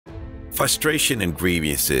Frustration and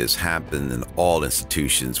grievances happen in all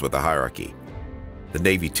institutions with a hierarchy. The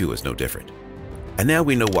Navy, too, is no different. And now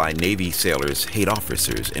we know why Navy sailors hate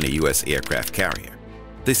officers in a U.S. aircraft carrier.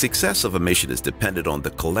 The success of a mission is dependent on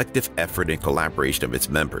the collective effort and collaboration of its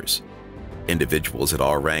members. Individuals at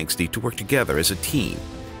all ranks need to work together as a team.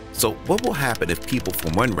 So what will happen if people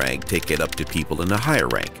from one rank take it up to people in a higher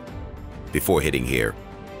rank? Before hitting here,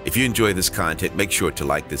 if you enjoy this content, make sure to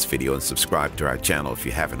like this video and subscribe to our channel if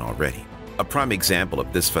you haven't already. A prime example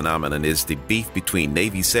of this phenomenon is the beef between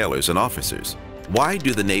Navy sailors and officers. Why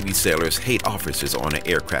do the Navy sailors hate officers on an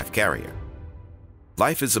aircraft carrier?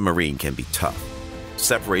 Life as a Marine can be tough.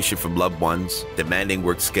 Separation from loved ones, demanding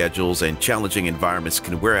work schedules, and challenging environments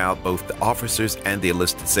can wear out both the officers and the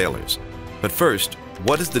enlisted sailors. But first,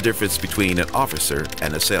 what is the difference between an officer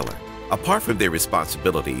and a sailor? Apart from their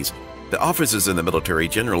responsibilities, the officers in the military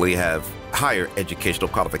generally have higher educational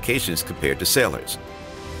qualifications compared to sailors.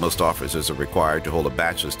 Most officers are required to hold a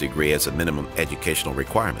bachelor's degree as a minimum educational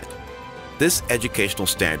requirement. This educational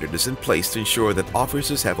standard is in place to ensure that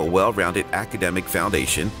officers have a well-rounded academic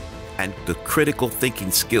foundation and the critical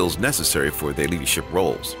thinking skills necessary for their leadership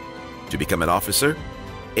roles. To become an officer,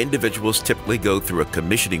 individuals typically go through a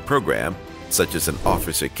commissioning program, such as an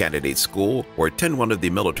officer candidate school, or attend one of the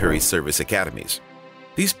military service academies.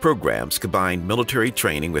 These programs combine military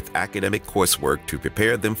training with academic coursework to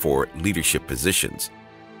prepare them for leadership positions.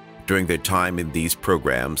 During their time in these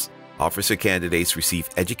programs, officer candidates receive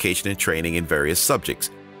education and training in various subjects,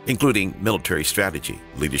 including military strategy,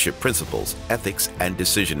 leadership principles, ethics, and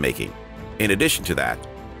decision-making. In addition to that,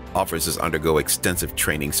 officers undergo extensive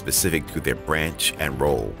training specific to their branch and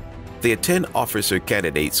role. They attend officer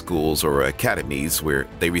candidate schools or academies where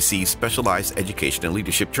they receive specialized education and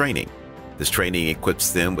leadership training. This training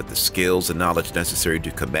equips them with the skills and knowledge necessary to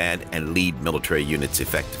command and lead military units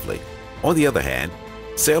effectively. On the other hand,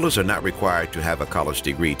 sailors are not required to have a college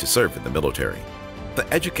degree to serve in the military.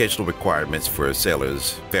 The educational requirements for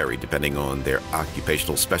sailors vary depending on their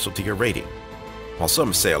occupational specialty or rating. While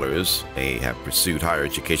some sailors may have pursued higher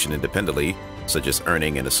education independently, such as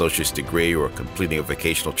earning an associate's degree or completing a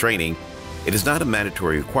vocational training, it is not a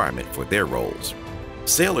mandatory requirement for their roles.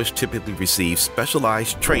 Sailors typically receive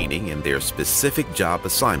specialized training in their specific job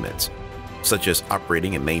assignments, such as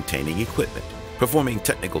operating and maintaining equipment, performing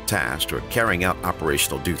technical tasks, or carrying out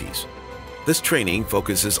operational duties. This training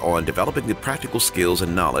focuses on developing the practical skills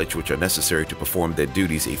and knowledge which are necessary to perform their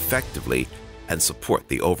duties effectively and support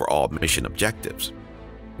the overall mission objectives.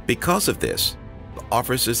 Because of this, the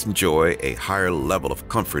officers enjoy a higher level of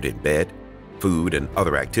comfort in bed, food, and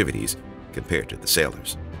other activities compared to the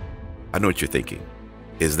sailors. I know what you're thinking.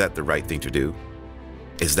 Is that the right thing to do?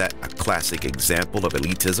 Is that a classic example of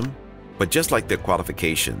elitism? But just like their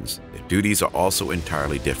qualifications, their duties are also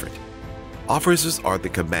entirely different. Officers are the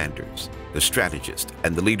commanders, the strategists,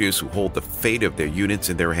 and the leaders who hold the fate of their units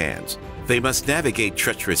in their hands. They must navigate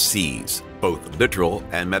treacherous seas, both literal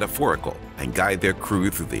and metaphorical, and guide their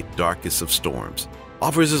crew through the darkest of storms.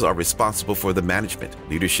 Officers are responsible for the management,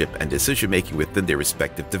 leadership, and decision-making within their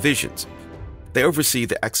respective divisions. They oversee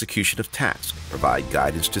the execution of tasks, provide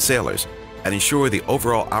guidance to sailors, and ensure the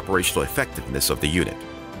overall operational effectiveness of the unit.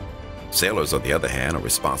 Sailors, on the other hand, are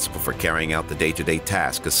responsible for carrying out the day-to-day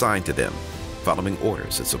tasks assigned to them, following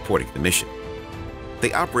orders and supporting the mission.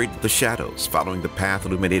 They operate in the shadows, following the path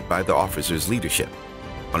illuminated by the officers' leadership.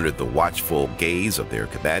 Under the watchful gaze of their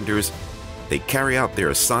commanders, they carry out their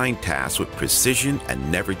assigned tasks with precision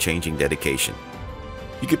and never-changing dedication.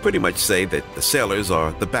 You could pretty much say that the sailors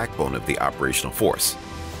are the backbone of the operational force.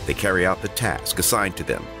 They carry out the task assigned to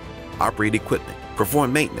them, operate equipment,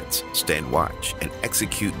 perform maintenance, stand watch, and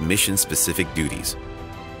execute mission-specific duties.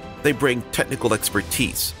 They bring technical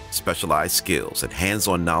expertise, specialized skills, and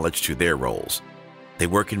hands-on knowledge to their roles. They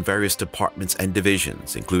work in various departments and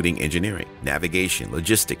divisions, including engineering, navigation,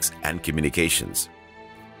 logistics, and communications.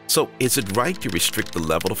 So, is it right to restrict the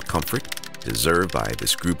level of comfort deserved by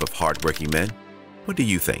this group of hardworking men? What do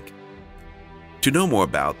you think? To know more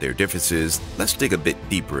about their differences, let's dig a bit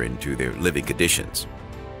deeper into their living conditions.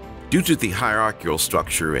 Due to the hierarchical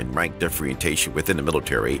structure and rank differentiation within the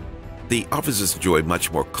military, the officers enjoy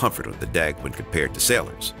much more comfort on the deck when compared to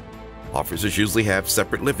sailors. Officers usually have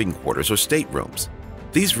separate living quarters or staterooms.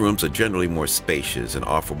 These rooms are generally more spacious and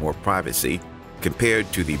offer more privacy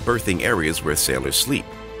compared to the berthing areas where sailors sleep.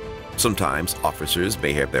 Sometimes officers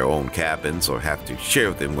may have their own cabins or have to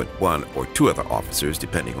share them with one or two other officers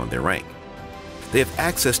depending on their rank. They have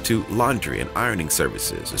access to laundry and ironing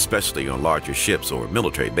services, especially on larger ships or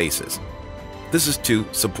military bases. This is to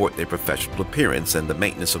support their professional appearance and the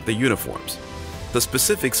maintenance of their uniforms. The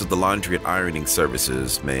specifics of the laundry and ironing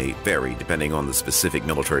services may vary depending on the specific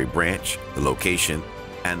military branch, the location,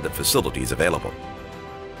 and the facilities available.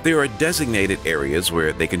 There are designated areas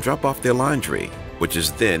where they can drop off their laundry, which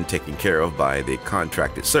is then taken care of by the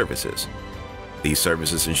contracted services. These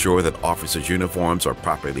services ensure that officers' uniforms are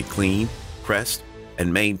properly cleaned, pressed,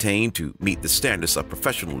 and maintained to meet the standards of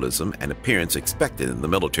professionalism and appearance expected in the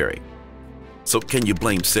military. So can you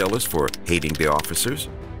blame sailors for hating their officers?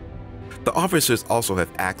 The officers also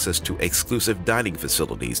have access to exclusive dining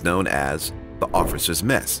facilities known as the officers'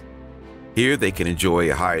 mess. Here they can enjoy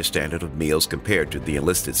a higher standard of meals compared to the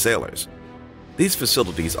enlisted sailors. These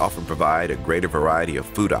facilities often provide a greater variety of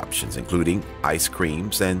food options, including ice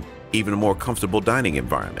creams and even a more comfortable dining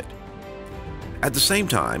environment. At the same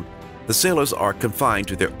time, the sailors are confined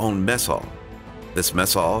to their own mess hall. This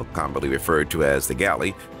mess hall, commonly referred to as the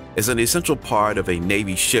galley, is an essential part of a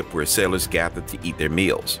Navy ship where sailors gather to eat their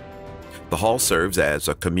meals. The hall serves as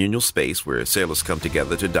a communal space where sailors come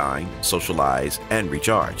together to dine, socialize, and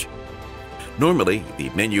recharge. Normally, the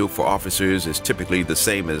menu for officers is typically the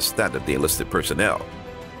same as that of the enlisted personnel.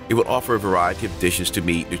 It will offer a variety of dishes to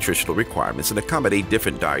meet nutritional requirements and accommodate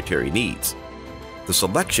different dietary needs. The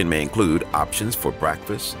selection may include options for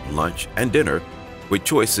breakfast, lunch, and dinner, with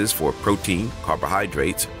choices for protein,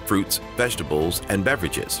 carbohydrates, fruits, vegetables, and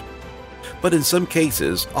beverages. But in some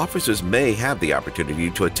cases, officers may have the opportunity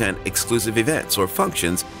to attend exclusive events or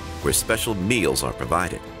functions where special meals are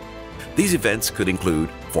provided. These events could include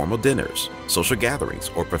formal dinners, social gatherings,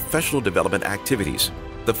 or professional development activities.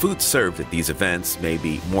 The food served at these events may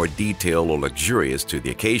be more detailed or luxurious to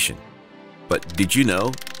the occasion. But did you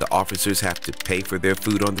know the officers have to pay for their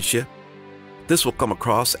food on the ship? This will come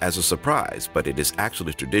across as a surprise, but it is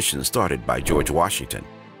actually a tradition started by George Washington.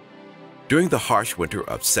 During the harsh winter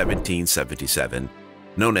of 1777,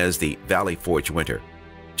 known as the Valley Forge Winter,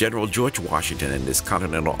 General George Washington and his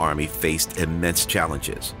Continental Army faced immense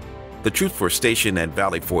challenges. The troops were stationed at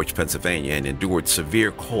Valley Forge, Pennsylvania, and endured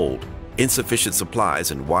severe cold, insufficient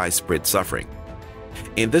supplies, and widespread suffering.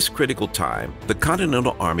 In this critical time, the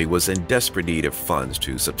Continental Army was in desperate need of funds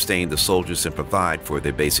to sustain the soldiers and provide for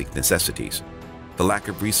their basic necessities. The lack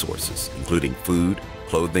of resources, including food,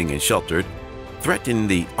 clothing, and shelter, threatened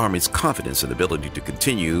the Army's confidence and ability to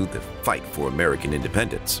continue the fight for American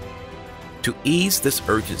independence. To ease this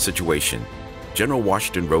urgent situation, General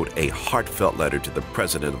Washington wrote a heartfelt letter to the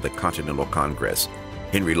President of the Continental Congress,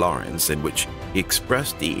 Henry Lawrence, in which he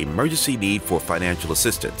expressed the emergency need for financial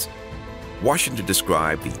assistance. Washington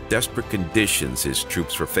described the desperate conditions his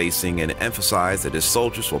troops were facing and emphasized that his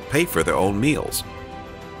soldiers will pay for their own meals.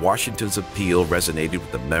 Washington's appeal resonated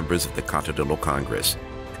with the members of the Continental Congress,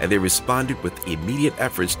 and they responded with immediate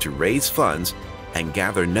efforts to raise funds and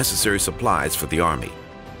gather necessary supplies for the Army.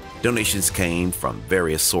 Donations came from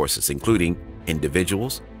various sources, including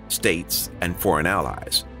individuals, states, and foreign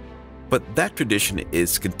allies. But that tradition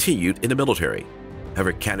is continued in the military.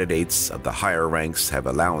 However, candidates of the higher ranks have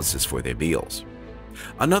allowances for their meals.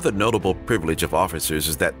 Another notable privilege of officers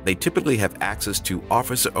is that they typically have access to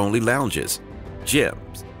officer-only lounges,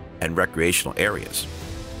 gyms, and recreational areas.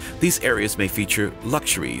 These areas may feature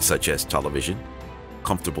luxuries such as television,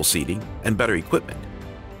 comfortable seating, and better equipment.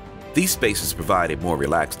 These spaces provide a more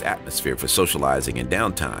relaxed atmosphere for socializing and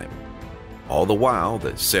downtime. All the while,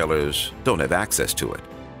 the sailors don't have access to it.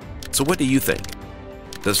 So what do you think?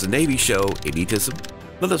 Does the Navy show elitism?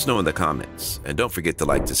 Let us know in the comments. And don't forget to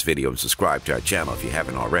like this video and subscribe to our channel if you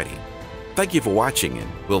haven't already. Thank you for watching,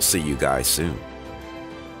 and we'll see you guys soon.